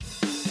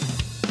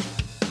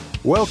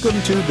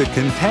Welcome to The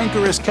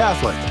Cantankerous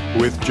Catholic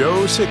with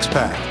Joe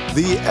Sixpack,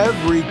 the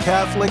every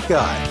Catholic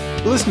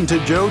guy. Listen to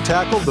Joe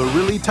tackle the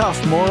really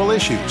tough moral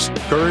issues,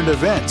 current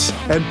events,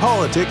 and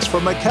politics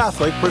from a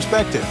Catholic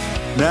perspective.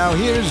 Now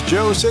here's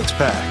Joe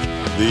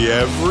Sixpack, the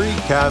every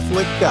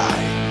Catholic guy.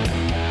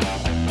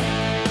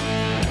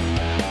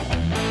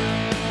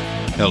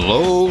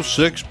 Hello,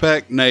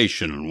 Sixpack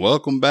Nation, and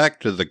welcome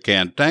back to The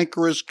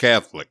Cantankerous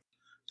Catholic,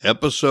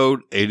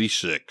 episode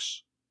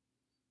 86.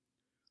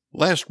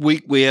 Last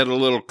week we had a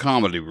little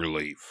comedy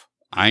relief.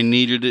 I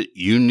needed it,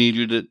 you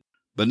needed it,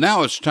 but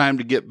now it's time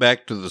to get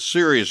back to the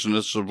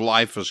seriousness of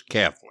life as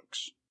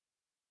Catholics.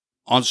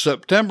 On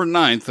September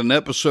 9th in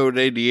episode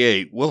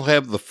 88, we'll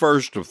have the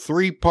first of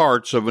 3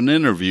 parts of an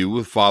interview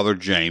with Father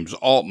James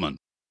Altman,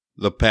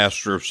 the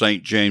pastor of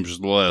St. James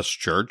the Less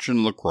Church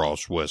in La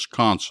Crosse,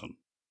 Wisconsin.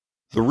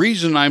 The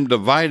reason I'm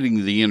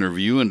dividing the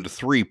interview into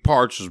 3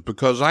 parts is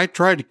because I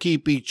try to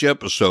keep each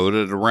episode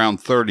at around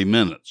 30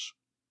 minutes.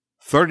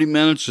 30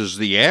 minutes is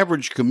the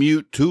average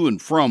commute to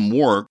and from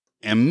work,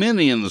 and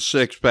many in the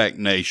Sixpack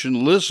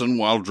Nation listen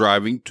while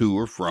driving to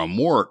or from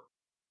work.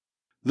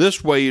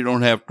 This way you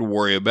don't have to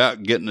worry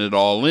about getting it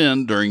all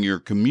in during your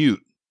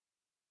commute.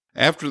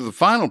 After the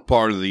final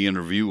part of the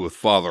interview with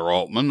Father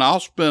Altman, I'll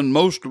spend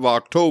most of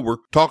October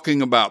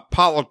talking about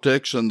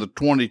politics and the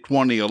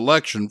 2020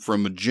 election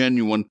from a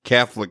genuine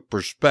Catholic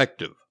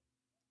perspective.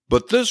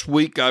 But this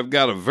week I've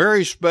got a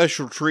very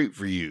special treat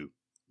for you.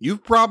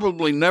 You've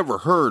probably never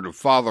heard of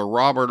Father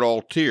Robert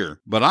Altier,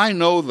 but I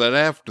know that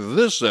after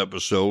this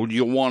episode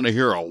you'll want to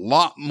hear a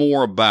lot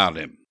more about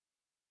him.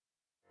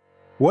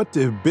 What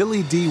do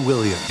Billy D.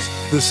 Williams,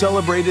 the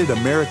celebrated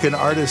American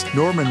artist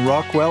Norman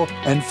Rockwell,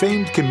 and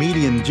famed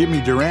comedian Jimmy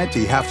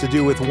Durante have to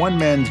do with one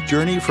man's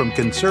journey from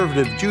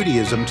conservative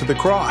Judaism to the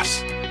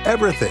cross?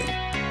 Everything.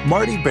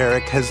 Marty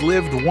Barrick has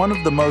lived one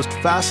of the most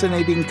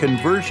fascinating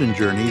conversion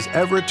journeys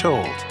ever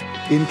told.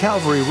 In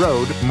Calvary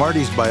Road,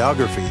 Marty's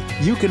biography,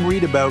 you can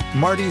read about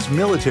Marty's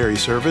military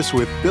service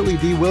with Billy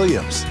D.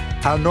 Williams,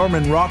 how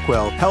Norman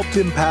Rockwell helped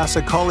him pass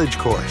a college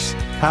course,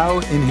 how,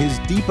 in his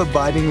deep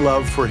abiding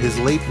love for his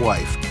late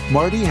wife,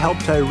 Marty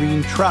helped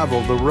Irene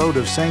travel the road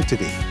of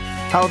sanctity,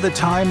 how the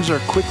times are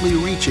quickly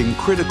reaching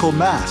critical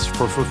mass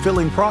for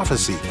fulfilling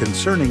prophecy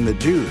concerning the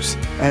Jews,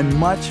 and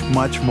much,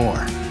 much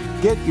more.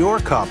 Get your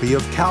copy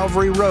of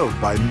Calvary Road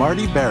by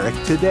Marty Barrick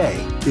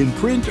today, in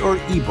print or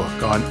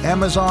ebook on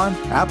Amazon,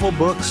 Apple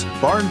Books,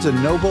 Barnes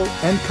 & Noble,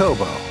 and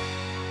Kobo.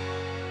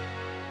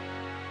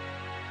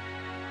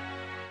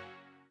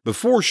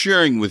 Before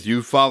sharing with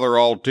you Father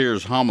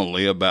Altier's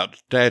homily about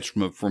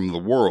detachment from the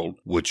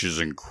world, which is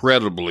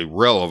incredibly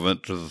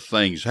relevant to the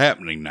things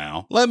happening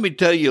now, let me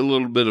tell you a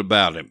little bit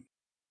about him.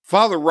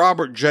 Father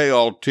Robert J.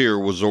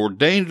 Altier was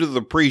ordained to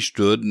the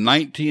priesthood in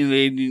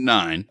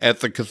 1989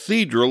 at the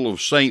Cathedral of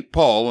St.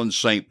 Paul in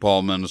St.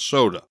 Paul,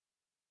 Minnesota.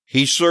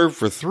 He served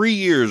for 3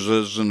 years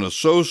as an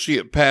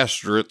associate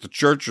pastor at the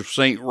Church of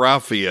St.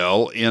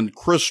 Raphael in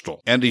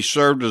Crystal, and he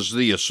served as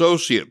the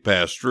associate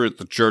pastor at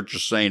the Church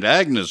of St.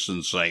 Agnes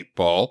in St.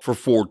 Paul for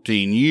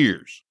 14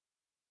 years.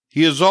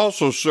 He has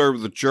also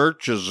served the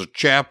church as a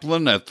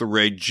chaplain at the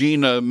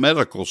Regina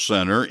Medical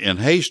Center in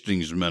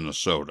Hastings,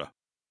 Minnesota.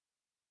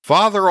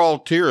 Father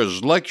Altier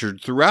has lectured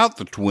throughout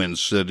the Twin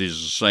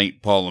Cities of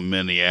St. Paul and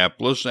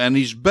Minneapolis, and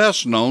he's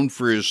best known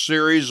for his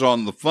series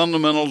on the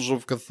fundamentals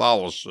of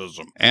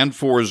Catholicism and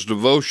for his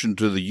devotion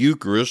to the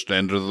Eucharist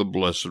and to the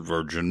Blessed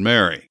Virgin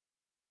Mary.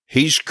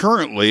 He's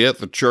currently at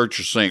the Church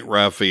of St.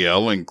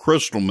 Raphael in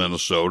Crystal,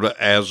 Minnesota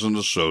as an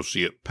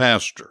associate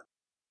pastor.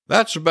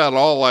 That's about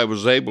all I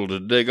was able to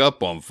dig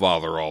up on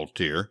Father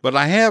Altier, but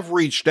I have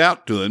reached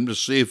out to him to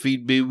see if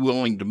he'd be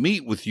willing to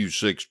meet with you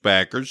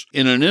Six-Packers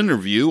in an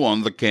interview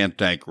on The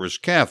Cantankerous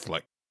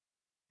Catholic.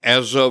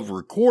 As of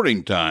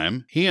recording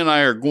time, he and I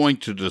are going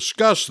to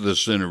discuss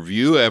this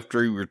interview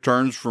after he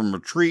returns from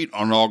retreat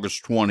on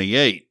August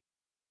 28.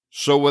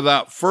 So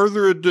without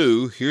further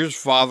ado, here's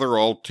Father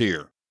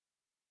Altier.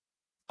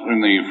 In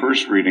the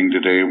first reading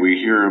today, we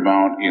hear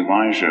about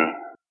Elijah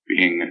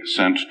being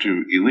sent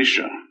to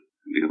Elisha.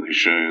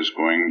 Elisha is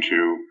going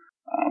to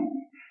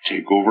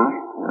take over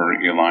where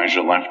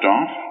Elijah left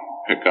off,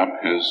 pick up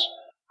his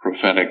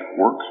prophetic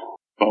work.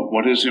 But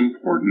what is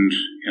important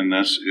in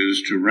this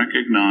is to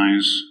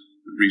recognize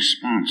the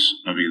response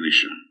of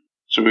Elisha.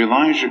 So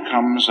Elijah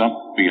comes up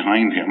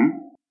behind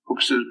him,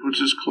 puts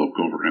his cloak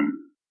over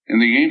him. In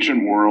the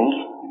ancient world,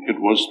 it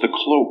was the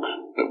cloak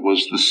that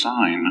was the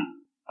sign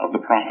of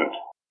the prophet.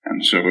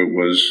 And so it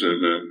was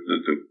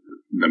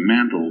the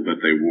mantle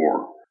that they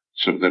wore,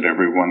 so that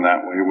everyone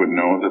that way would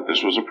know that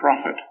this was a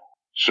prophet.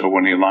 So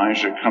when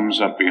Elijah comes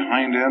up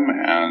behind him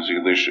as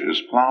Elisha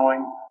is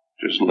plowing,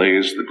 just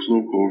lays the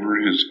cloak over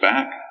his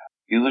back,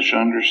 Elisha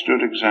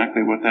understood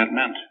exactly what that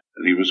meant,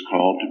 that he was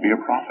called to be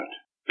a prophet,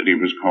 that he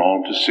was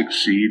called to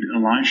succeed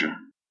Elijah.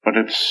 But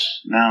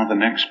it's now the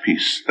next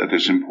piece that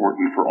is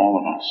important for all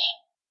of us.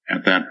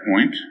 At that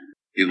point,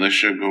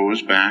 Elisha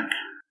goes back,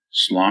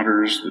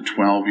 slaughters the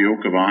 12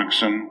 yoke of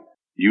oxen,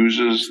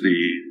 uses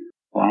the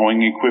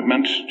plowing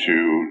equipment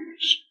to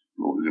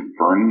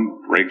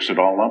breaks it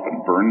all up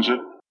and burns it.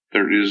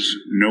 There is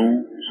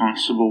no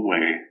possible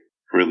way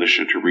for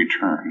Elisha to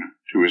return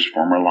to his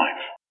former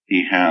life.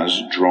 He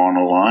has drawn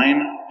a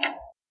line.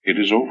 It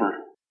is over.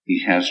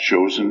 He has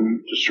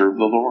chosen to serve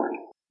the Lord,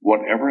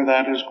 whatever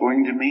that is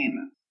going to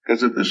mean.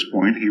 Because at this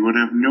point, he would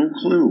have no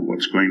clue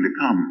what's going to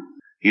come.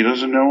 He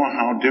doesn't know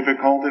how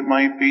difficult it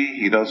might be.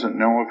 He doesn't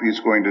know if he's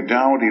going to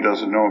doubt. He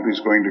doesn't know if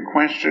he's going to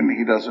question.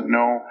 He doesn't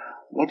know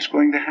what's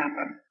going to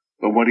happen.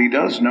 But what he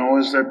does know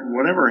is that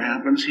whatever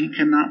happens, he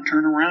cannot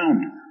turn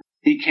around.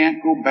 He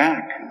can't go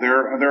back.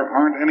 There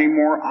aren't any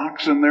more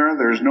oxen there.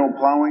 There's no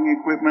plowing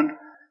equipment.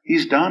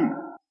 He's done.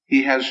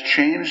 He has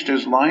changed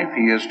his life.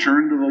 He has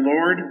turned to the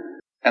Lord,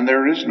 and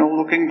there is no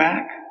looking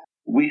back.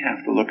 We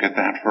have to look at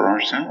that for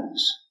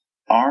ourselves.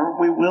 Are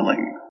we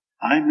willing,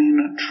 I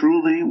mean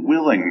truly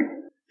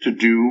willing, to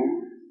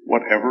do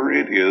whatever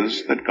it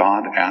is that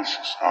God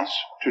asks us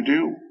to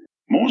do?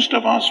 Most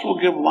of us will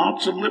give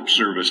lots of lip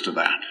service to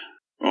that.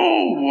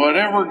 Oh,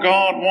 whatever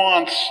God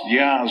wants.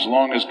 Yeah, as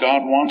long as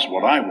God wants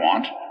what I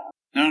want.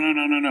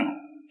 No.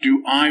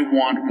 Do I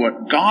want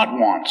what God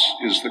wants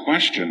is the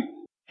question.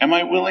 Am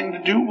I willing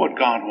to do what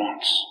God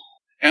wants?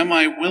 Am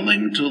I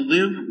willing to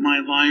live my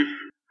life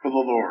for the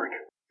Lord?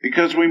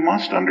 Because we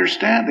must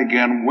understand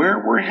again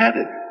where we're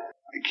headed.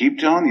 I keep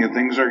telling you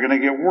things are going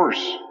to get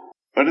worse.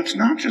 But it's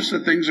not just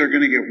that things are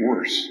going to get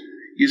worse.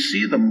 You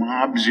see the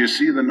mobs, you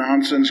see the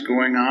nonsense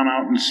going on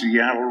out in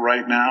Seattle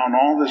right now and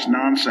all this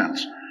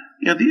nonsense.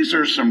 Yeah, these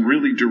are some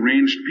really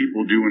deranged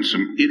people doing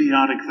some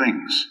idiotic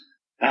things.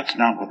 That's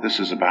not what this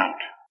is about.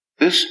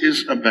 This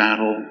is a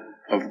battle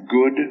of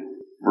good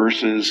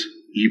versus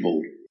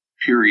evil,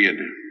 period.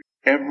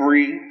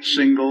 Every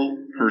single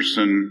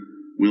person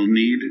will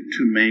need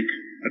to make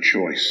a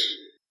choice.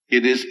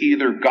 It is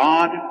either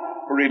God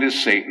or it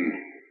is Satan.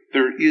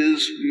 There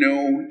is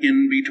no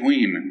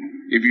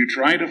in-between. If you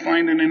try to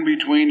find an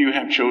in-between, you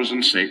have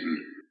chosen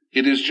Satan.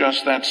 It is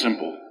just that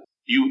simple.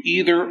 You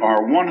either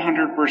are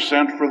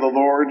 100% for the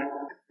Lord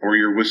or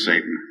you're with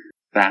Satan.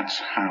 That's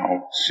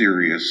how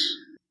serious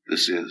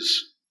this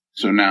is.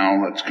 So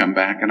now let's come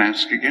back and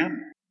ask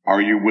again.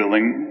 Are you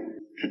willing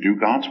to do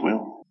God's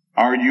will?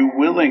 Are you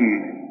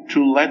willing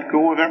to let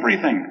go of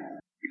everything?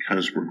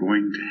 Because we're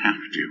going to have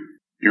to.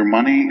 Your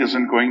money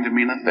isn't going to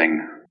mean a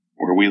thing.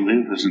 Where we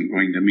live isn't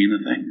going to mean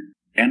a thing.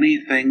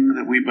 Anything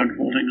that we've been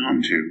holding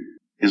on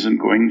to isn't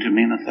going to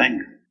mean a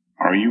thing.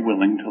 Are you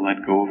willing to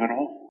let go of it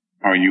all?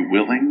 Are you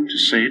willing to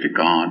say to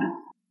God,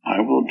 I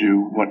will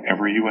do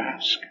whatever you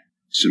ask?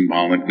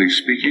 Symbolically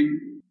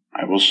speaking,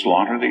 I will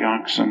slaughter the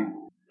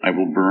oxen. I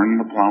will burn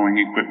the plowing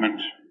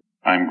equipment.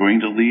 I am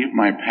going to leave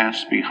my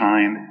past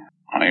behind.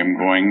 I am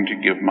going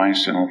to give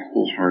myself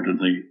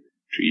wholeheartedly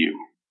to you.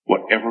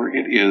 Whatever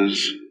it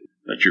is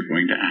that you're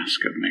going to ask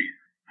of me.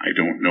 I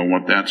don't know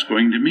what that's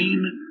going to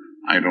mean.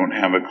 I don't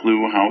have a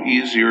clue how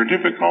easy or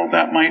difficult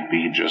that might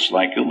be, just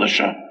like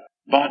Elisha.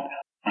 But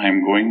I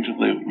am going to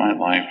live my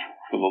life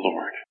for the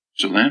Lord.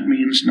 So that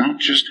means not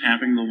just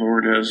having the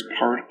Lord as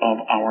part of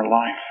our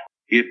life.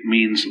 It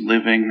means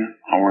living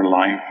our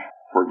life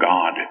for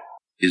God.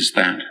 Is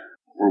that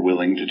what we're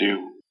willing to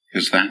do?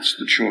 Because that's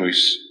the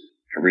choice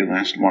every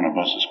last one of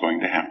us is going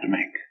to have to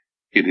make.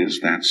 It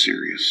is that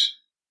serious.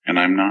 And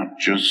I'm not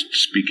just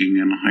speaking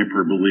in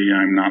hyperbole.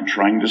 I'm not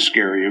trying to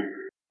scare you.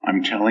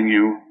 I'm telling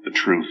you the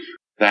truth.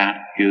 That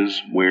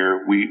is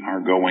where we are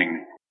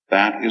going.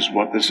 That is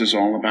what this is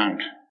all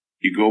about.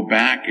 You go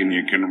back and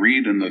you can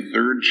read in the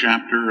 3rd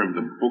chapter of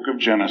the book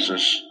of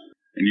Genesis,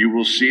 and you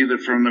will see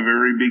that from the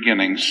very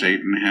beginning,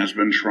 Satan has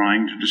been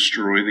trying to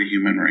destroy the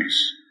human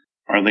race.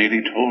 Our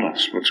Lady told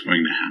us what's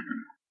going to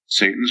happen.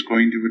 Satan's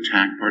going to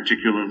attack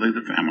particularly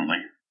the family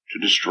to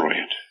destroy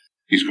it.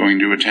 He's going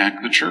to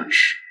attack the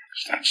church,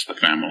 because that's the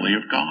family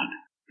of God,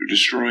 to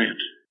destroy it.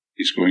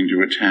 He's going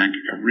to attack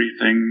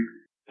everything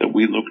that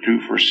we look to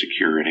for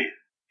security.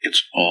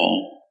 It's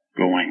all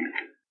going.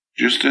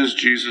 Just as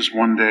Jesus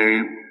one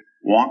day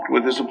walked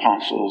with his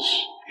apostles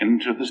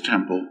into the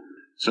temple,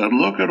 said,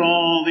 look at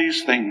all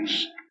these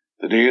things.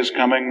 The day is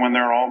coming when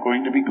they're all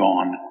going to be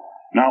gone.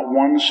 Not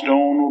one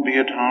stone will be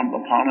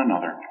upon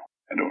another.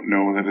 I don't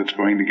know that it's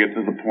going to get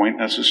to the point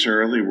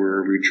necessarily where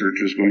every church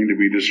is going to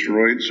be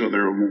destroyed, so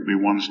there won't be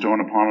one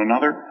stone upon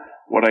another.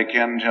 What I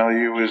can tell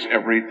you is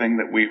everything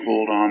that we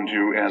hold on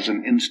to as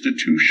an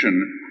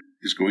institution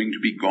is going to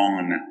be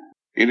gone.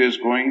 It is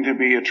going to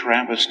be a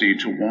travesty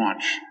to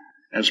watch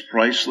as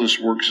priceless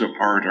works of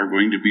art are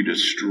going to be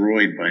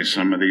destroyed by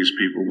some of these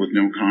people with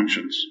no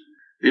conscience.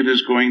 It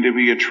is going to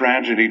be a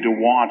tragedy to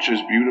watch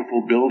as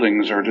beautiful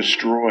buildings are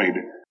destroyed.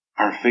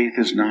 Our faith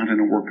is not in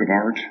a work of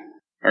art.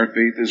 Our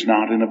faith is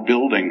not in a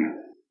building.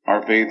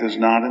 Our faith is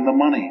not in the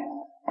money.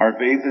 Our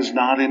faith is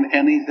not in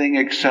anything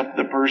except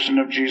the person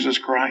of Jesus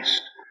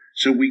Christ.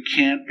 So we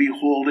can't be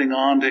holding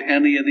on to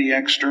any of the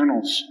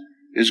externals.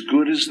 As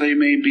good as they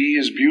may be,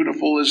 as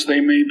beautiful as they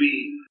may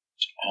be,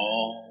 it's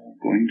all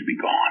going to be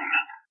gone.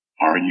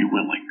 Are you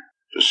willing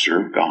to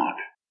serve God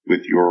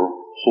with your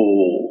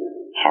whole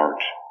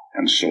heart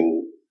and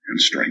soul and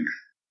strength?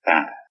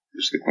 That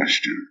is the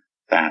question.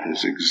 That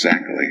is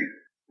exactly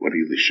what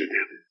Elisha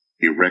did.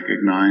 He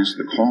recognized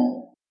the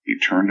call. He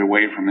turned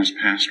away from his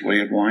past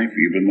way of life,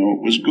 even though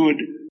it was good.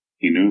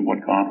 He knew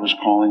what God was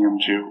calling him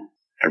to.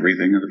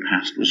 Everything of the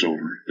past was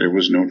over. There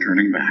was no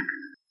turning back.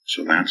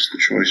 So that's the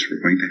choice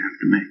we're going to have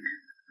to make.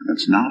 And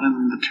it's not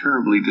in the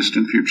terribly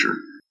distant future.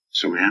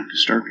 So we have to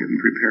start getting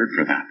prepared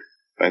for that.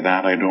 By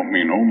that I don't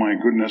mean, oh my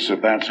goodness,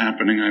 if that's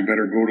happening, I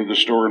better go to the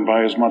store and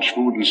buy as much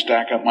food and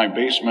stack up my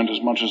basement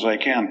as much as I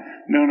can.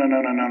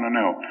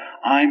 No.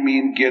 I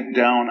mean get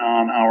down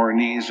on our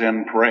knees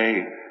and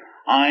pray.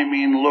 I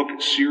mean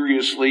look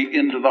seriously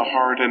into the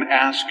heart and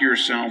ask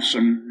yourself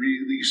some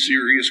really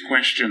serious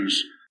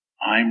questions.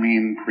 I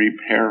mean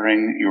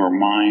preparing your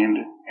mind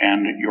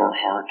and your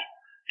heart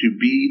to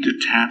be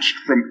detached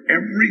from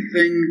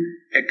everything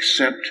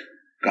except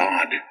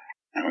God.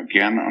 Now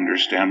again,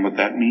 understand what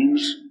that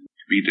means.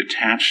 To be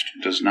detached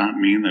does not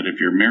mean that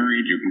if you're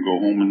married, you can go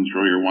home and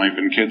throw your wife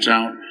and kids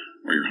out,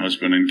 or your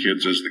husband and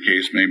kids as the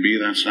case may be.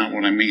 That's not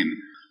what I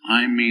mean.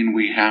 I mean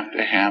we have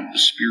to have the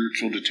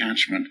spiritual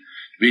detachment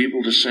to be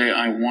able to say,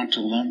 I want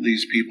to love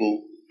these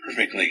people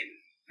perfectly.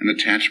 And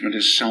attachment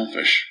is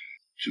selfish.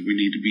 So we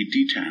need to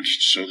be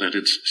detached so that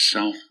it's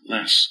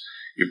selfless.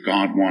 If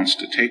God wants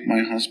to take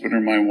my husband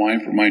or my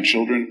wife or my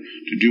children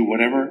to do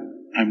whatever,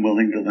 I'm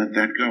willing to let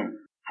that go.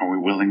 Are we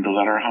willing to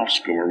let our house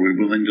go? Are we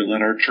willing to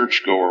let our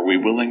church go? Are we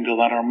willing to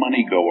let our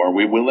money go? Are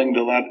we willing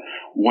to let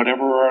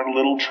whatever our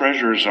little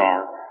treasures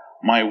are,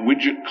 my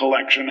widget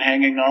collection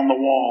hanging on the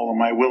wall,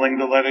 am I willing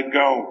to let it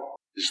go?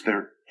 Is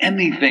there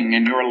anything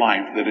in your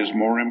life that is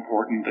more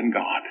important than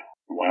God?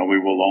 While we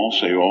will all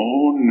say,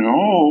 oh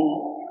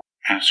no,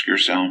 ask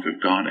yourself,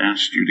 if God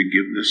asked you to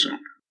give this up,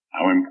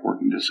 how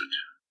important is it?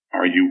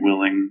 Are you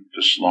willing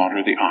to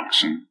slaughter the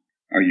oxen?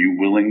 Are you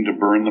willing to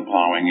burn the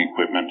plowing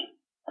equipment?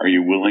 Are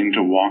you willing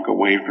to walk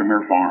away from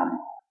your farm?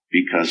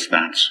 Because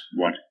that's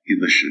what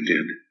Elisha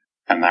did.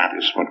 And that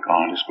is what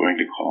God is going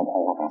to call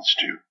all of us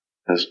to.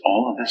 Because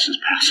all of this is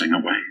passing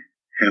away.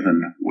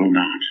 Heaven will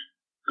not.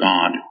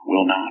 God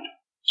will not.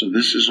 So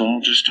this is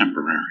all just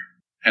temporary.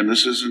 And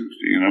this isn't,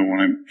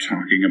 what I'm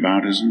talking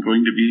about isn't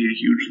going to be a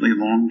hugely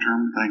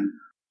long-term thing.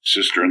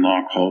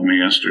 Sister-in-law called me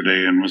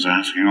yesterday and was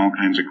asking all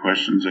kinds of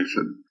questions. I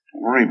said,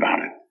 don't worry about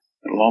it.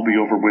 It'll all be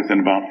over within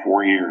about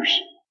 4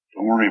 years.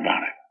 Don't worry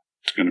about it.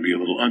 It's going to be a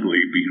little ugly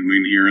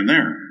between here and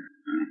there.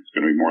 It's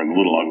going to be more than a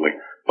little ugly.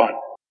 But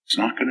it's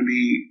not going to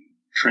be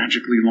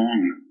tragically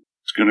long.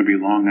 It's going to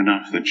be long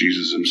enough that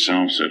Jesus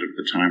himself said, if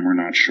the time were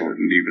not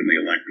shortened, even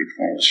the elect would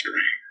fall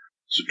astray.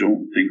 So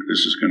don't think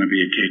this is going to be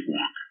a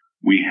cakewalk.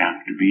 We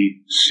have to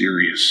be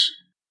serious.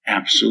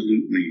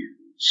 Absolutely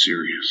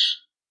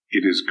serious.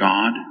 It is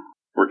God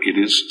or it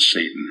is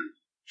Satan.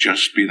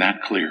 Just be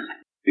that clear.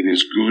 It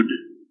is good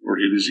or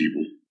it is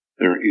evil.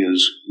 There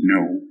is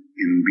no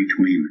in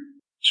between.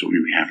 So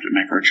we have to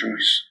make our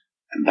choice.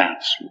 And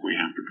that's what we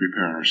have to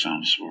prepare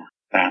ourselves for.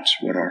 That's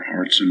what our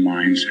hearts and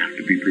minds have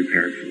to be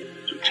prepared for.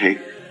 So take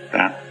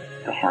that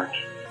to heart,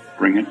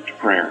 bring it to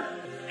prayer,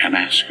 and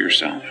ask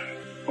yourself,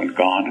 when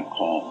God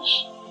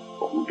calls,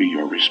 what will be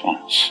your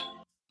response?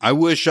 I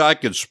wish I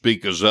could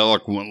speak as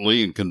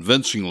eloquently and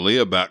convincingly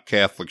about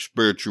Catholic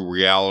spiritual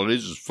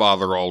realities as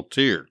Father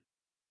Altier.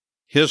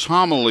 His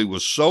homily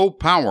was so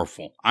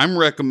powerful, I'm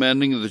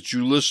recommending that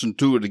you listen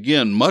to it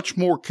again much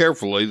more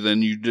carefully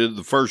than you did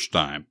the first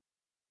time.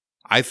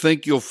 I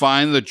think you'll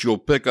find that you'll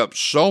pick up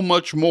so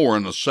much more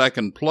in a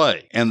second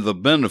play, and the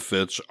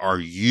benefits are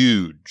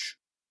huge.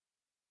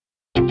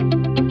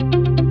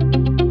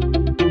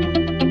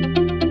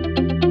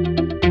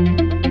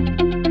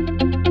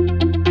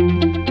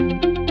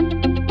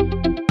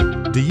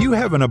 Do you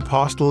have an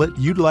apostolate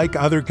you'd like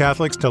other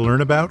Catholics to learn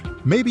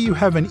about? Maybe you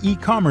have an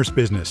e-commerce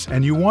business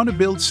and you want to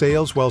build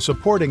sales while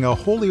supporting a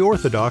Holy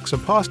Orthodox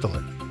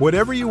apostolate.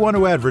 Whatever you want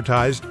to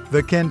advertise,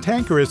 the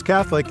Cantankerous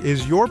Catholic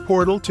is your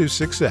portal to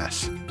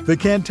success. The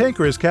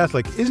Cantankerous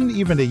Catholic isn't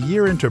even a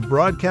year into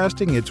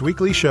broadcasting its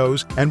weekly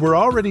shows, and we're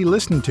already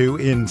listened to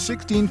in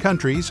 16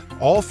 countries,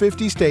 all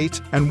 50 states,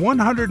 and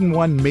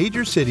 101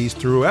 major cities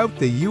throughout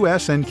the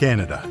U.S. and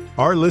Canada.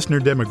 Our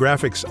listener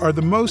demographics are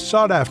the most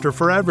sought after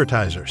for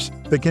advertisers.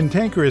 The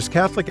Cantankerous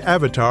Catholic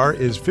avatar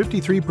is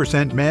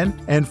 53% men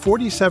and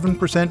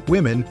 47%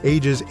 women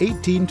ages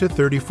 18 to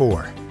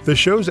 34. The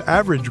show's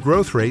average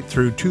growth rate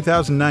through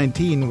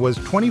 2019 was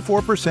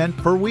 24%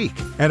 per week,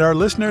 and our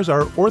listeners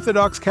are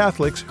Orthodox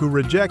Catholics who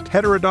reject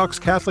heterodox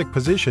Catholic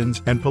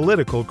positions and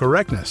political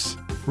correctness.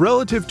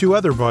 Relative to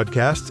other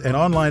podcasts and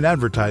online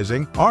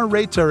advertising, our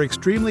rates are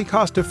extremely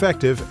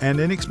cost-effective and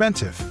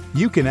inexpensive.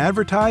 You can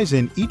advertise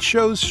in each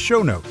show's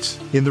show notes,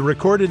 in the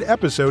recorded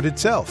episode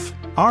itself,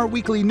 our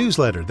weekly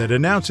newsletter that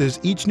announces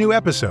each new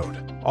episode,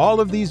 all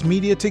of these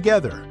media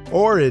together,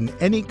 or in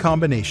any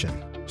combination.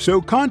 So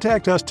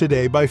contact us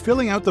today by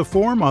filling out the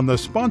form on the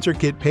Sponsor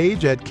Kit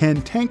page at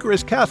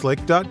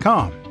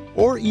cantankerouscatholic.com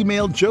or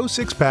email Joe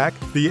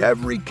Sixpack, the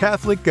Every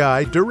Catholic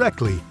Guy,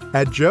 directly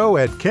at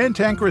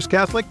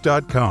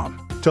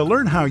joe@cantankerouscatholic.com to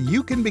learn how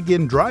you can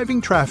begin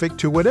driving traffic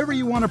to whatever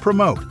you want to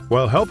promote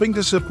while helping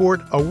to support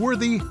a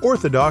worthy,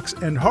 orthodox,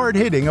 and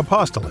hard-hitting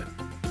apostolate.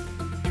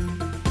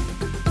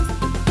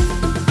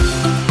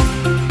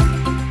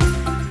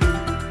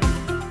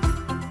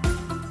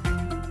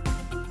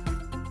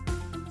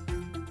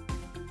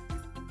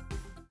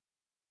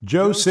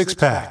 Joe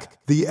Sixpack,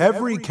 the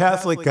every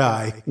Catholic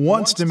guy,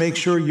 wants to make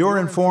sure you're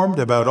informed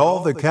about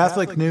all the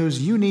Catholic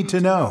news you need to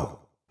know.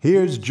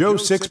 Here's Joe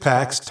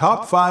Sixpack's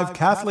top 5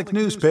 Catholic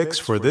news picks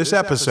for this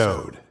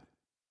episode.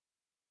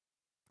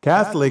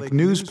 Catholic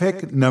news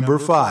pick number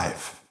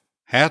 5.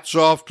 Hats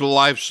off to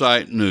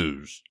LifeSite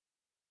News.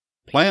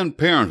 Planned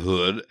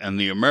Parenthood and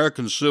the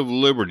American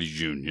Civil Liberties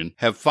Union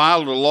have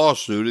filed a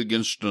lawsuit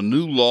against a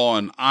new law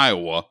in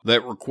Iowa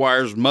that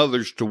requires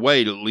mothers to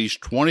wait at least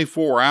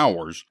 24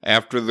 hours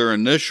after their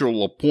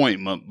initial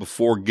appointment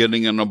before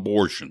getting an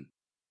abortion.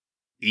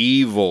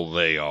 Evil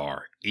they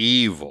are,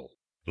 evil.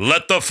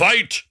 Let the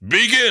fight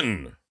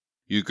begin!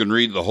 You can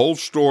read the whole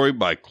story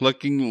by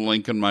clicking the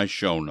link in my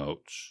show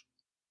notes.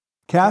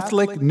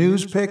 Catholic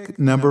news pick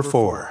number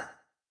 4.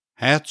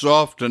 Hats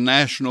off to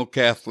National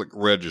Catholic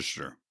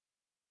Register.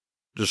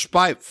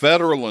 Despite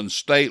federal and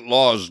state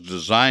laws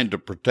designed to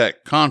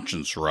protect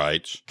conscience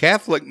rights,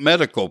 Catholic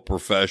medical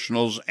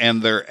professionals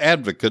and their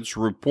advocates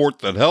report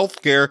that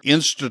healthcare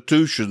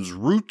institutions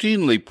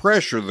routinely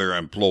pressure their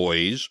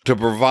employees to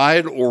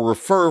provide or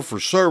refer for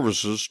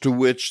services to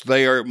which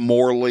they are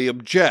morally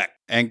object,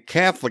 and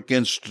Catholic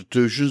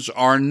institutions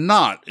are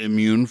not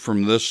immune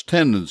from this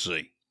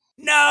tendency.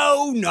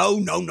 No!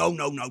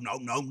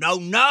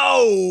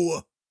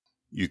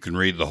 You can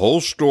read the whole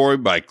story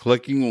by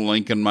clicking the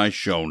link in my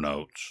show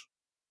notes.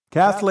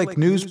 Catholic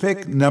news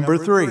pick number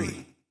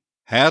 3.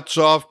 Hats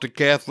off to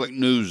Catholic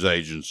News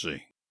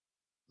Agency.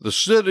 The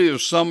city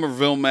of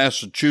Somerville,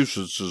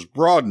 Massachusetts has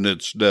broadened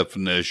its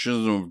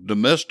definition of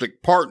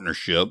domestic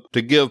partnership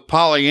to give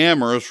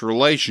polyamorous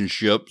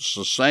relationships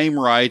the same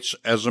rights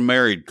as a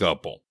married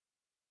couple.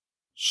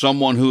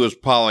 Someone who is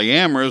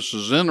polyamorous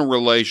is in a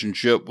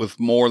relationship with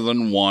more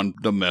than one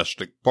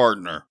domestic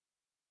partner.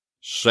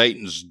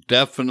 Satan's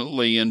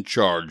definitely in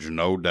charge,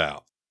 no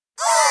doubt.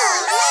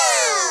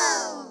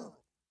 Oh, no!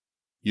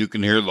 You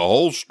can hear the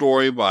whole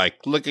story by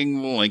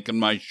clicking the link in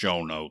my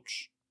show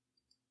notes.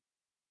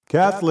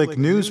 Catholic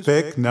news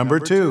pick number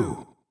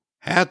 2.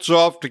 Hats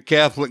off to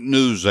Catholic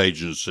News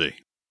Agency.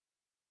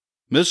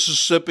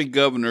 Mississippi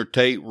Governor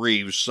Tate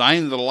Reeves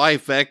signed the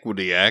Life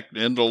Equity Act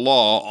into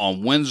law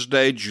on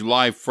Wednesday,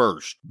 July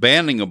 1st,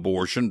 banning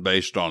abortion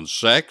based on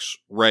sex,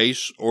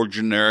 race, or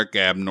generic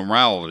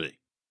abnormality.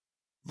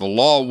 The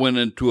law went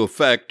into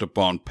effect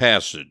upon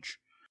passage.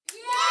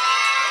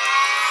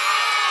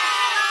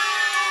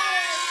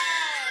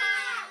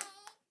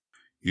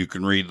 You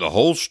can read the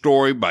whole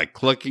story by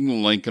clicking the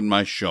link in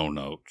my show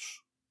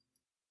notes.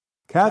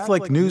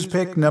 Catholic news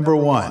pick number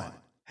 1.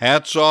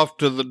 Hats off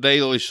to the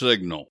Daily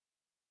Signal.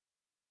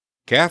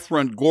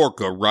 Catherine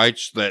Gorka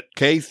writes that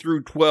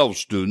K-12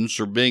 students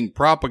are being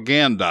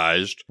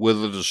propagandized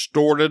with a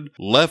distorted,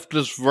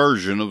 leftist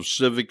version of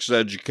civics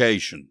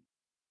education.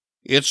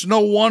 It's no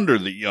wonder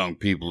that young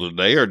people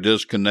today are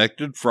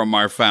disconnected from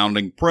our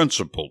founding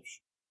principles.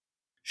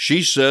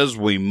 She says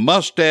we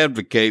must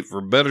advocate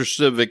for better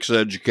civics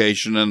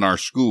education in our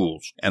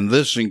schools, and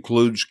this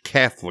includes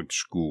Catholic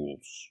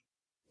schools.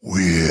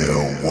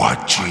 We're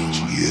watching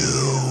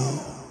you.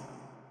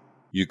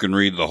 You can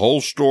read the whole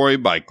story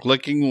by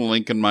clicking the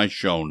link in my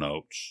show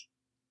notes.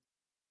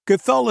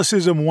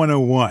 Catholicism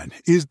 101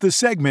 is the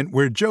segment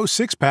where Joe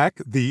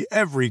Sixpack, the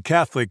every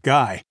Catholic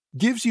guy,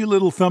 gives you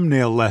little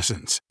thumbnail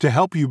lessons to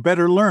help you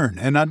better learn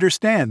and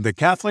understand the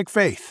Catholic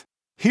faith.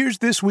 Here's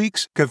this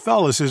week's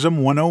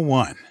Catholicism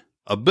 101.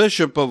 A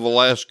bishop of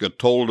Alaska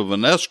told of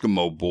an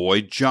Eskimo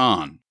boy,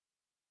 John.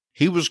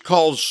 He was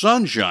called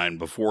Sunshine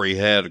before he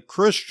had a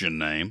Christian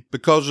name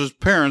because his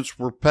parents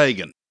were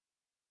pagan.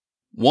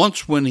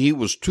 Once when he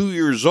was 2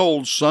 years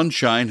old,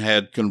 Sunshine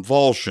had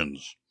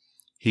convulsions.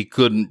 He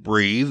couldn't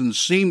breathe and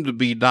seemed to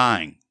be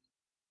dying.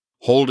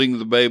 Holding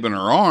the babe in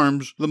her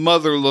arms, the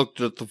mother looked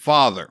at the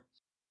father.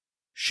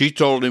 She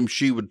told him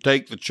she would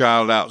take the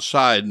child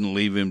outside and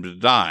leave him to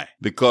die,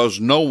 because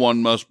no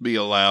one must be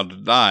allowed to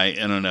die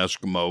in an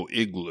Eskimo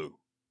igloo.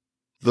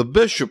 The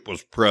bishop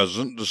was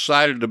present,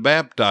 decided to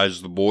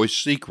baptize the boy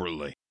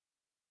secretly.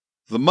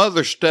 The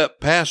mother stepped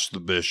past the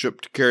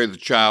bishop to carry the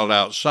child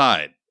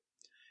outside.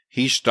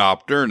 He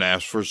stopped her and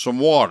asked for some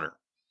water.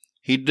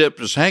 He dipped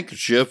his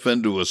handkerchief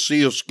into a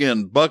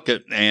sealskin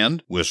bucket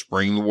and,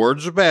 whispering the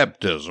words of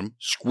baptism,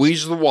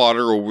 squeezed the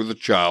water over the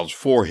child's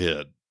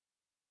forehead.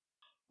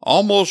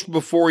 Almost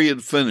before he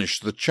had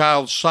finished, the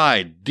child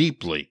sighed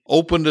deeply,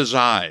 opened his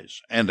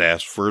eyes, and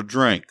asked for a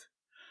drink.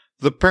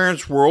 The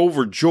parents were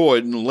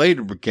overjoyed and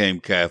later became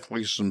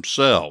Catholics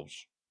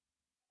themselves.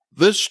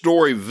 This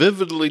story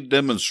vividly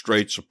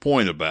demonstrates a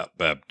point about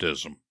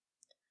baptism.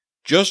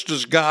 Just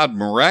as God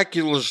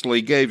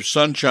miraculously gave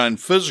Sunshine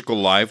physical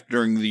life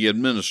during the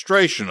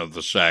administration of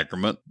the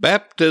sacrament,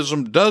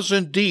 baptism does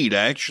indeed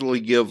actually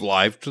give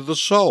life to the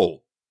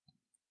soul.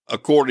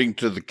 According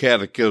to the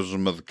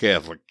Catechism of the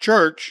Catholic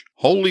Church,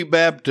 holy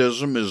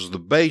baptism is the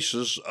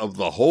basis of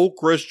the whole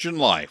Christian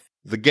life,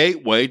 the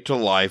gateway to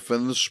life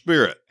in the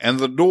Spirit, and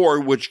the door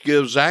which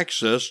gives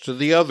access to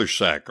the other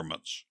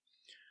sacraments.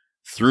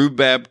 Through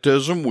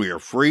baptism, we are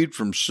freed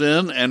from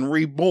sin and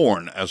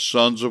reborn as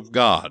sons of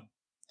God.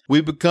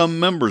 we become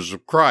members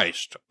of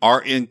Christ,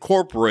 are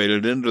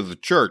incorporated into the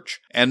church,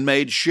 and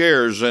made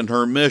sharers in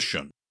her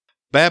mission.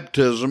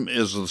 Baptism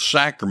is the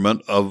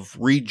sacrament of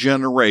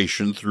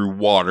regeneration through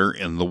water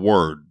in the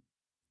Word.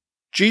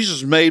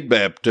 Jesus made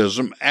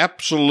baptism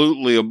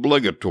absolutely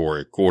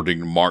obligatory, according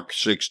to Mark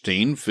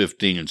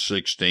 16:15 and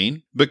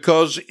 16,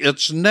 because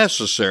it's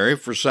necessary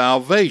for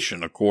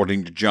salvation,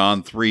 according to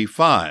John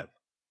 3:5.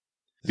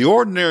 The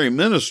ordinary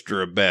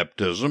minister of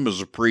baptism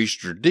is a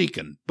priest or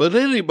deacon, but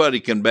anybody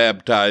can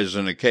baptize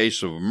in a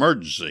case of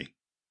emergency.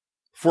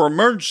 For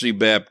emergency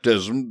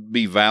baptism to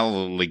be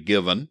validly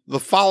given, the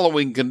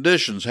following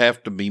conditions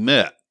have to be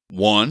met.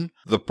 1.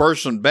 The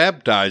person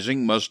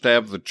baptizing must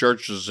have the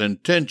church's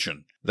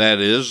intention, that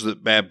is,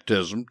 that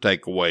baptism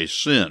take away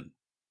sin.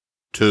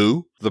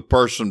 2. The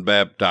person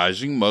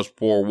baptizing must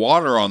pour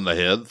water on the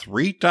head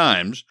 3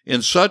 times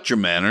in such a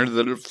manner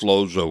that it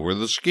flows over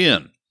the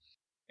skin.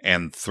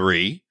 And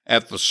 3.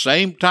 At the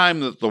same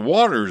time that the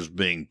water is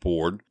being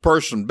poured, the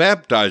person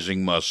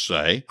baptizing must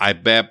say, "I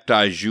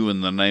baptize you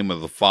in the name of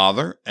the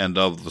Father, and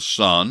of the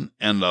Son,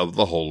 and of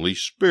the Holy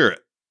Spirit."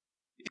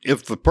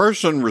 If the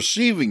person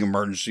receiving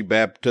emergency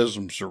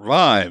baptism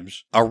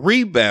survives, a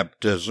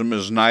rebaptism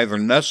is neither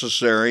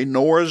necessary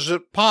nor is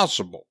it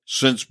possible,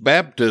 since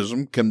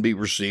baptism can be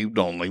received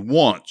only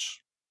once.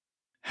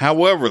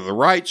 However, the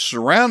rites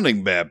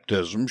surrounding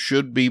baptism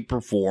should be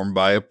performed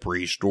by a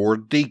priest or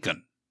a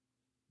deacon.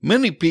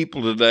 Many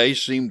people today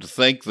seem to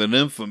think that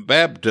infant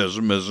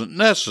baptism isn't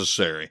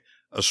necessary,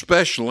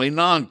 especially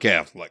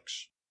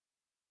non-Catholics.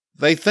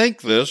 They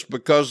think this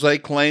because they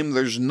claim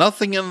there's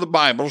nothing in the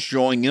Bible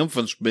showing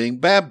infants being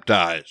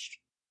baptized.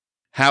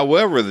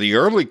 However, the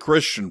early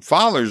Christian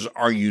fathers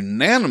are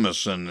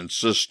unanimous in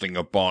insisting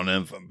upon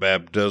infant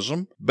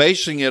baptism,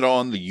 basing it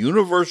on the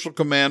universal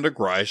command of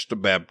Christ to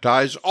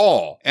baptize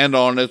all, and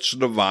on its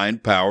divine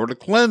power to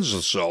cleanse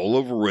the soul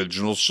of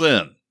original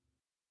sin.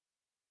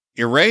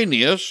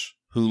 Irenaeus,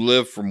 who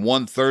lived from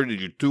 130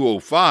 to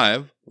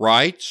 205,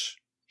 writes,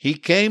 "He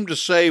came to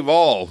save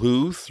all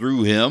who,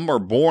 through him, are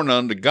born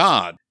unto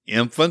God,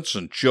 infants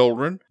and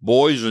children,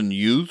 boys and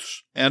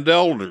youths, and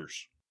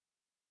elders."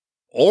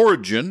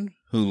 Origen,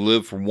 who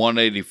lived from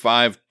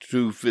 185 to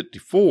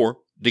 254,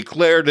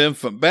 declared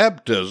infant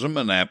baptism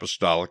an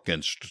apostolic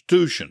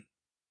institution.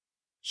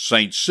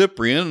 St.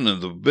 Cyprian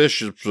and the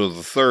bishops of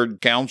the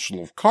Third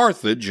Council of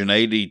Carthage in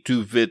AD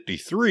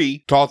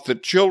 253 taught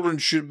that children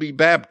should be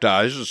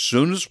baptized as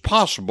soon as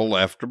possible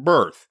after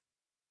birth.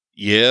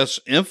 Yes,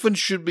 infants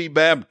should be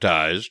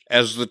baptized,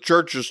 as the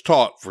Church has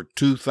taught for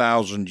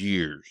 2,000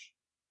 years.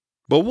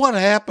 But what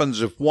happens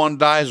if one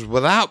dies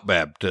without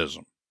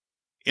baptism?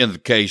 In the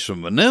case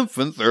of an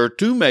infant, there are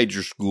 2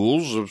 major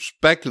schools of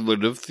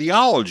speculative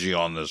theology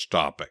on this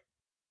topic.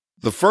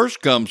 The first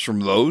comes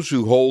from those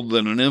who hold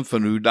that an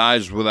infant who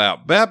dies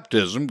without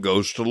baptism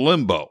goes to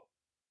limbo.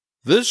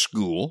 This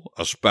school,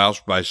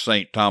 espoused by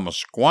St.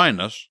 Thomas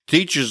Aquinas,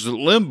 teaches that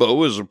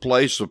limbo is a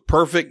place of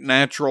perfect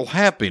natural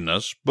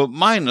happiness, but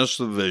minus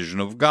the vision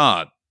of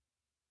God.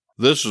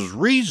 This is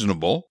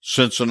reasonable,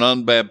 since an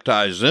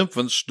unbaptized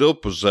infant still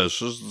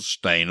possesses the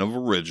stain of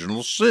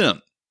original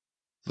sin.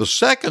 The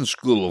second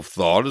school of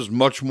thought is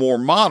much more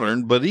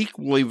modern, but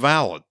equally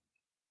valid.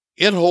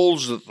 It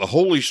holds that the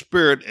Holy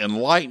Spirit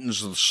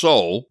enlightens the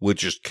soul,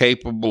 which is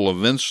capable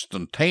of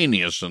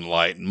instantaneous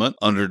enlightenment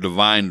under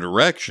divine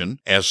direction,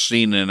 as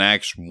seen in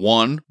Acts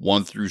 1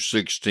 through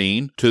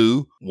 16,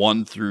 2,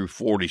 1 through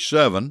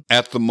 47,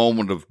 at the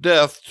moment of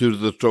death to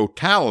the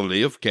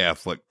totality of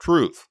Catholic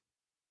truth.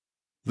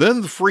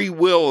 Then the free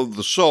will of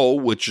the soul,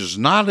 which is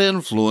not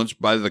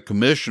influenced by the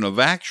commission of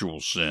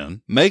actual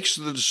sin, makes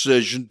the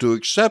decision to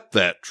accept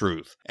that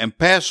truth and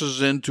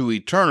passes into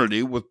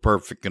eternity with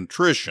perfect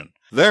contrition,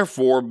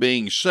 therefore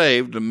being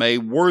saved and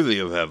made worthy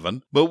of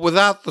heaven, but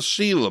without the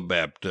seal of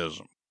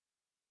baptism.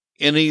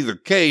 In either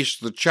case,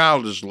 the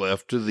child is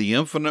left to the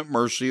infinite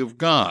mercy of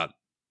God.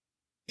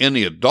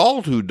 Any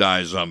adult who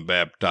dies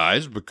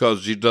unbaptized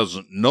because he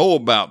doesn't know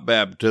about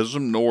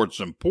baptism nor its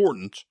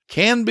importance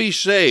can be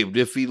saved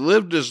if he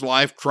lived his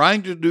life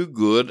trying to do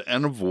good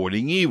and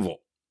avoiding evil.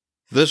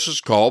 This is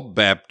called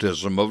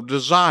baptism of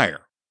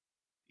desire.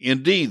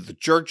 Indeed, the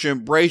Church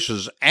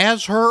embraces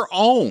as her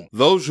own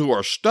those who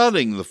are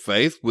studying the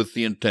faith with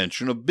the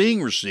intention of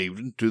being received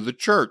into the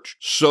Church,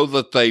 so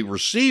that they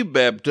receive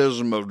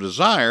baptism of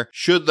desire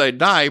should they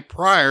die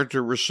prior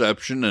to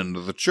reception into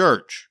the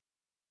Church.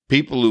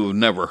 People who have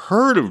never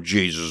heard of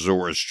Jesus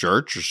or his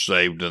Church are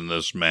saved in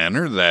this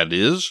manner, that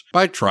is,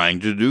 by trying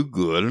to do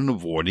good and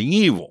avoiding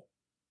evil.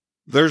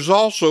 There's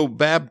also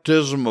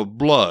baptism of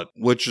blood,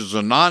 which is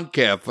a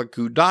non-Catholic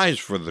who dies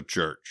for the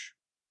Church.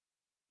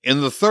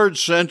 In the 3rd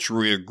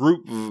century, a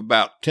group of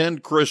about 10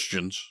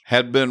 Christians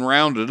had been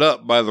rounded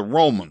up by the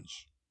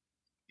Romans.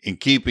 In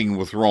keeping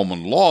with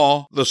Roman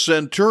law, the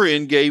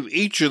centurion gave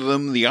each of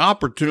them the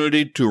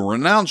opportunity to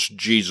renounce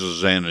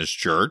Jesus and his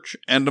church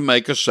and to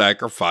make a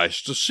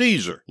sacrifice to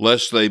Caesar,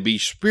 lest they be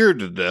speared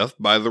to death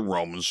by the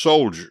Roman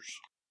soldiers.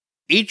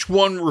 Each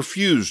one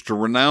refused to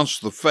renounce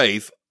the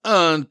faith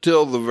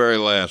until the very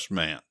last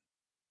man.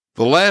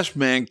 The last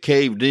man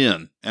caved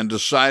in and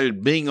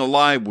decided being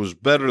alive was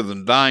better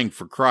than dying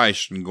for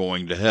Christ and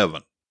going to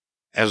heaven.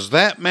 As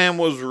that man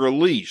was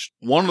released,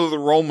 one of the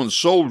Roman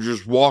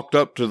soldiers walked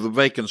up to the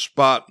vacant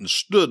spot and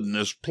stood in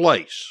his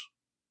place.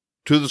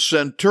 To the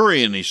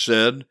centurion he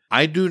said,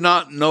 "I do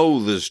not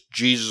know this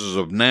Jesus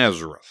of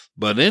Nazareth,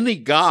 but any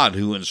God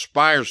who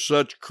inspires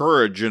such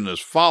courage in his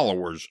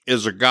followers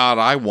is a God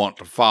I want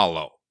to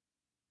follow."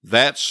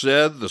 That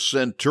said, the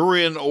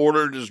centurion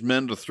ordered his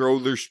men to throw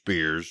their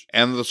spears,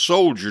 and the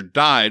soldier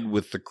died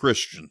with the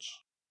Christians.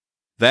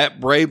 That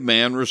brave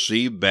man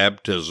received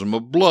baptism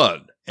of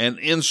blood, and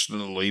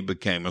instantly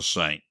became a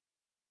saint.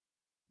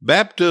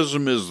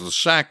 Baptism is the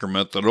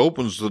sacrament that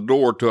opens the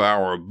door to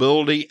our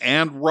ability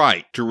and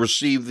right to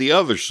receive the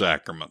other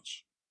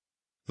sacraments.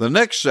 The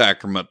next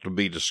sacrament to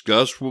be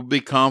discussed will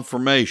be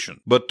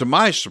confirmation, but to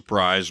my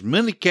surprise,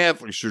 many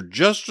Catholics are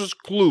just as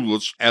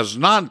clueless as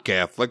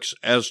non-Catholics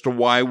as to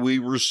why we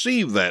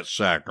receive that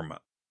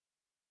sacrament.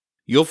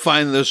 You'll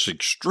find this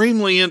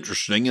extremely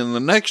interesting in the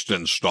next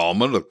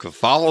installment of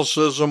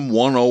Catholicism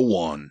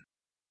 101.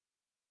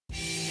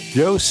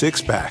 Joe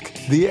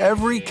Sixpack, the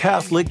Every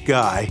Catholic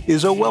Guy,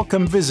 is a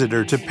welcome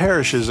visitor to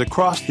parishes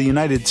across the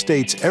United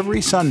States every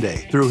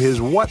Sunday through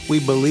his What We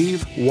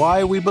Believe,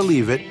 Why We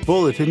Believe It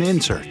bulletin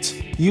inserts.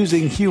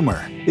 Using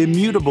humor,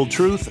 immutable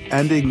truth,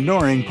 and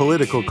ignoring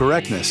political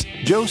correctness,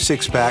 Joe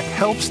Sixpack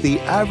helps the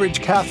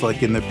average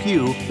Catholic in the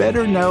pew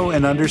better know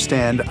and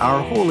understand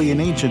our holy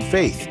and ancient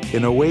faith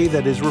in a way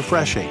that is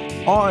refreshing,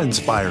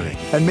 awe-inspiring,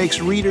 and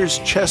makes readers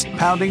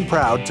chest-pounding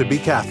proud to be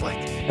Catholic.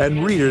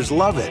 And readers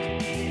love it.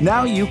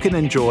 Now you can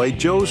enjoy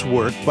Joe's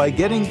work by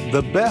getting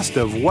the best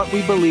of What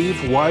We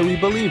Believe, Why We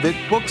Believe It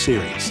book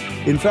series.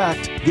 In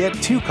fact,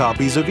 get 2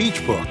 copies of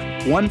each book,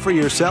 one for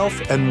yourself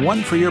and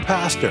one for your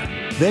pastor.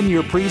 Then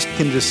your priest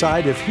can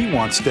decide if he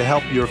wants to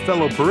help your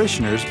fellow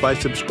parishioners by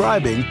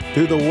subscribing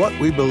to the What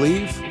We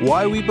Believe,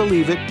 Why We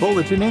Believe It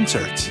bulletin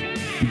inserts.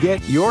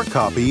 Get your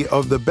copy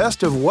of The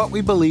Best of What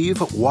We Believe,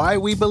 Why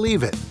We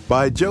Believe It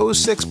by Joe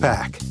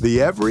Sixpack, the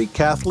Every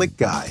Catholic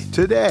Guy,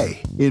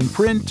 today in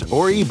print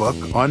or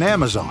ebook on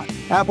Amazon,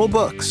 Apple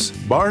Books,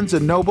 Barnes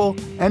 & Noble,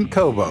 and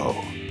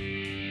Kobo.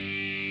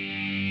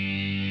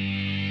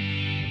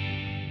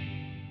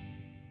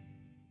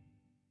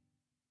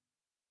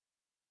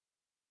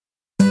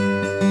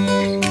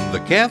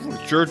 The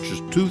Catholic Church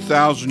is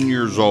 2,000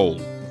 years old.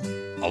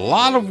 A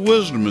lot of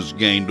wisdom is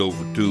gained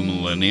over 2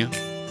 millennia.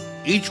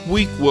 Each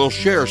week we'll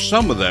share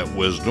some of that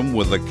wisdom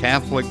with a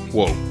Catholic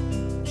quote.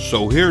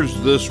 So here's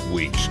this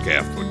week's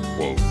Catholic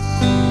quote.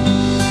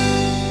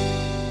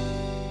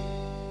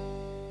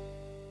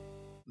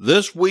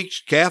 This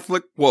week's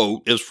Catholic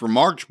quote is from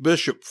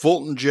Archbishop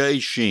Fulton J.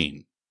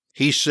 Sheen.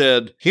 He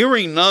said,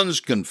 "Hearing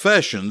nuns'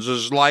 confessions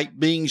is like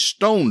being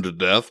stoned to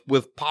death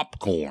with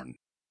popcorn."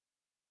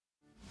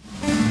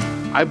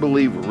 I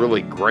believe a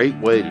really great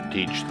way to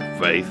teach the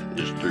faith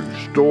is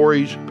through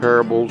stories,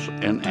 parables,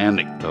 and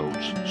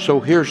anecdotes. So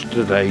here's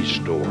today's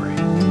story.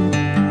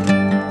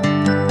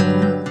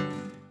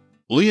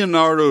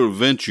 Leonardo da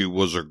Vinci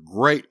was a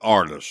great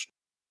artist.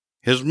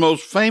 His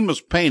most famous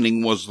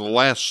painting was The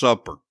Last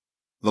Supper.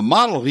 The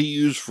model he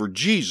used for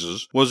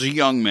Jesus was a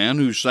young man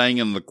who sang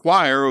in the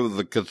choir of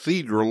the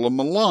Cathedral of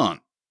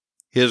Milan.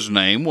 His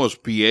name was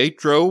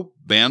Pietro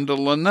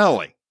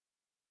Bandolonelli.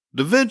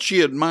 Da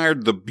Vinci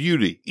admired the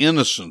beauty,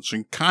 innocence,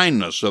 and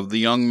kindness of the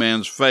young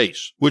man's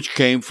face, which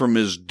came from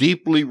his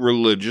deeply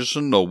religious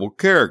and noble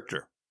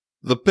character.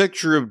 The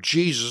picture of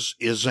Jesus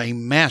is a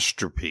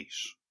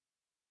masterpiece.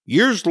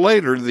 Years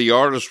later, the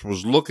artist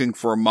was looking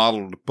for a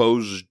model to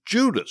pose as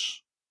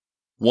Judas.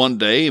 One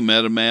day, he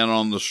met a man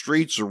on the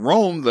streets of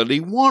Rome that he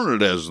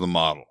wanted as the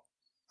model.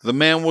 The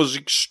man was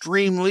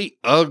extremely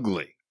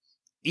ugly.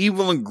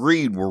 Evil and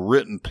greed were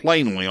written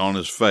plainly on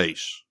his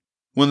face.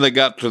 When they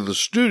got to the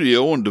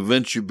studio and Da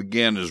Vinci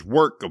began his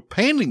work of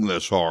painting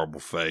this horrible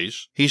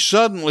face, he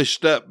suddenly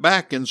stepped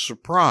back in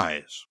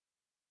surprise.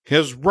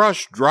 His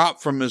brush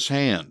dropped from his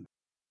hand.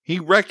 He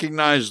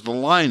recognized the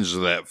lines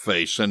of that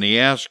face, and he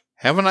asked,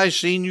 "Haven't I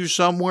seen you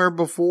somewhere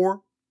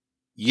before?"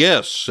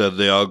 "Yes," said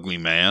the ugly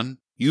man.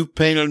 "You've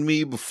painted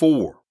me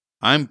before.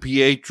 I'm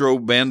Pietro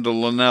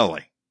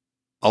Bandolonelli."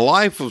 A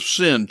life of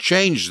sin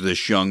changed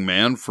this young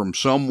man from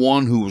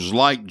someone who was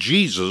like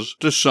Jesus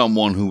to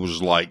someone who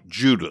was like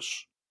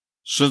Judas.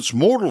 Since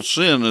mortal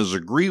sin is a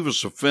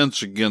grievous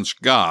offense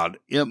against God,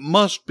 it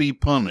must be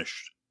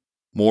punished.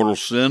 Mortal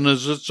sin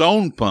is its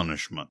own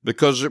punishment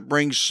because it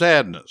brings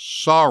sadness,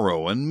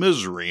 sorrow, and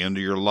misery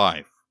into your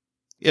life.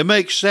 It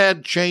makes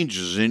sad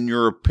changes in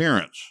your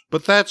appearance,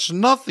 but that's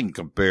nothing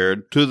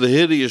compared to the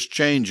hideous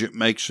change it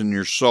makes in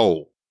your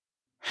soul.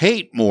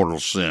 Hate mortal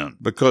sin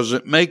because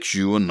it makes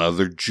you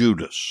another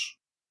Judas.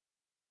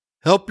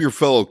 Help your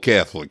fellow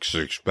Catholic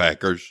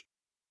six-packers.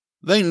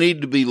 They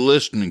need to be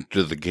listening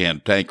to the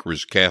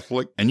Cantankerous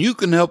Catholic, and you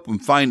can help them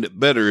find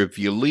it better if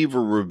you leave a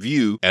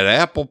review at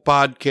Apple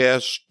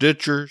Podcasts,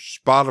 Stitcher,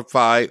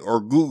 Spotify, or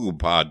Google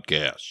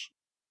Podcasts.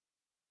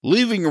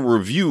 Leaving a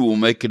review will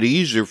make it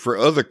easier for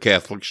other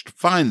Catholics to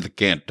find the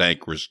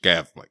Cantankerous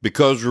Catholic,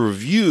 because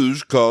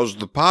reviews cause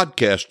the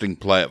podcasting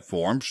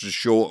platforms to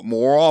show it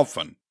more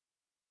often.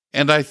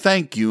 And I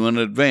thank you in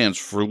advance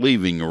for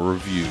leaving a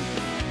review.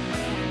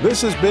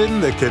 This has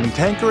been The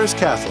Cantankerous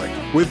Catholic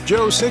with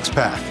Joe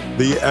Sixpack,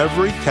 the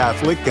Every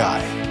Catholic Guy.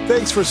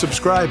 Thanks for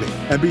subscribing,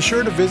 and be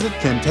sure to visit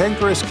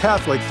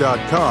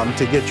cantankerouscatholic.com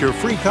to get your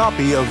free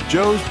copy of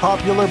Joe's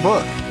popular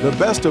book, The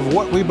Best of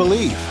What We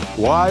Believe,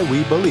 Why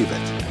We Believe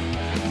It.